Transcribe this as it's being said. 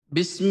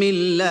بسم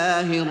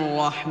الله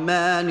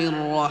الرحمن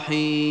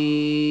الرحيم.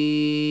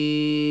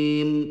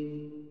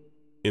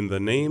 In the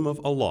name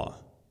of Allah,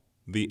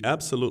 the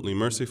absolutely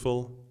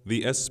merciful,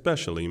 the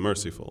especially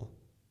merciful.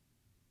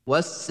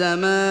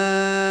 والسماء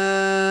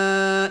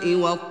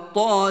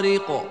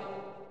والطارق.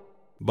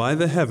 By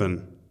the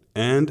heaven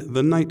and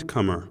the night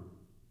comer.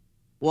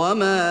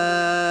 وما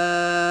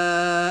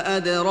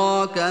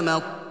أدراك ما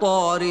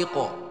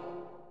الطارق.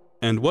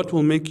 And what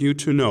will make you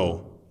to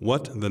know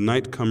what the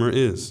night comer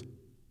is?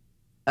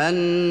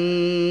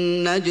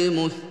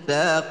 النجم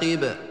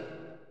الثاقب.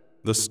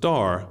 The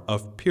star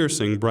of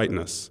piercing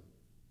brightness.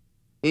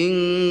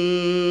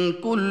 إن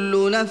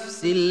كل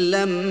نفس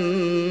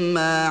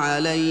لما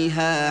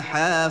عليها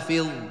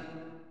حافظ.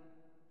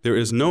 There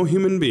is no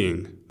human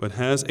being but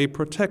has a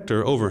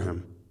protector over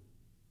him.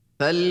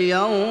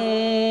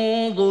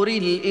 فلينظر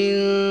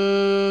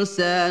الإنسان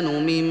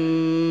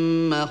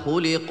مما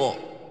خلق.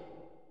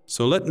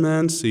 So let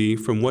man see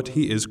from what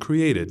he is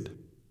created.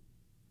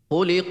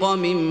 خلق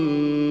من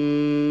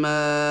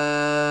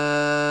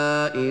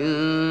ماء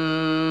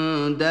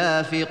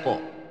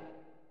دافق.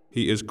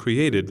 He is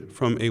created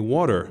from a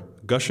water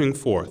gushing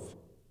forth,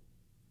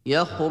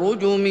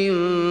 يخرج من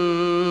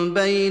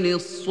بين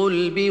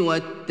الصلب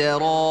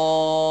والترائب.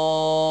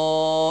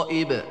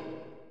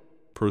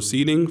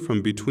 proceeding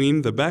from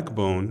between the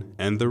backbone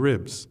and the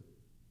ribs.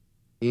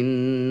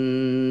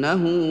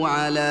 إنه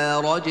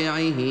على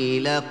رجعه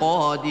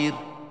لقادر.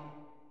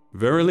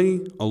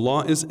 Verily,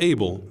 Allah is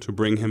able to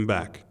bring him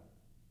back.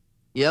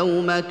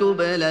 يوم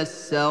تبلى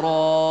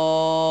السرائر.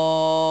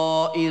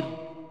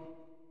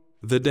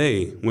 The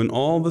day when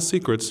all the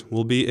secrets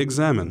will be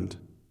examined.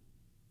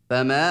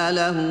 فما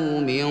له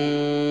من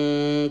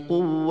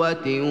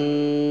قوة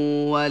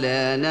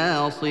ولا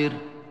ناصر.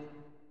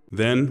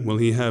 Then will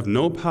he have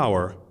no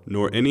power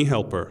nor any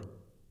helper.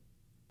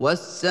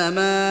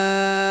 والسماء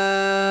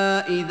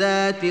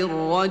ذات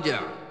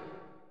الرجع.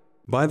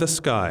 By the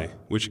sky,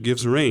 which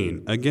gives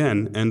rain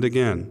again and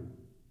again.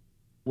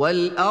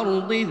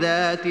 والأرض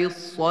ذات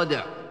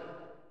الصدع.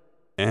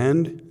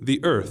 And the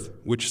earth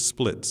which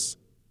splits.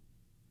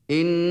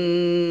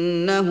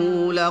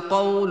 إنه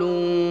لقول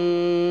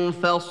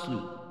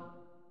فصل.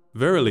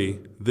 Verily,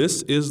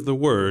 this is the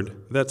word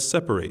that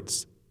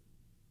separates.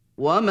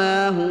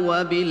 وما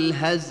هو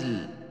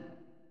بالهزل.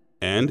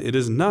 And it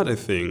is not a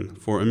thing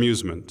for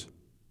amusement.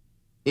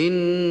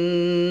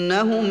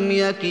 إنهم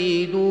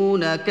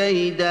يكيدون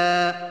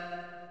كيدا.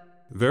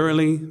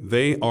 Verily,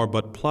 they are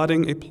but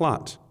plotting a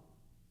plot.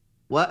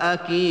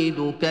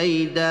 وأكيد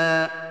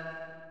كيدا.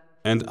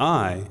 And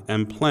I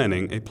am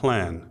planning a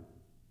plan.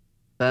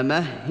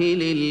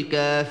 فمهل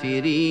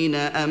الكافرين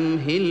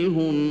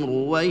أمهلهم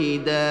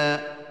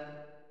رويدا.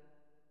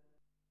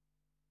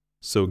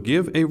 So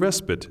give a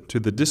respite to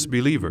the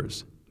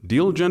disbelievers.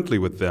 Deal gently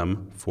with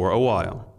them for a while.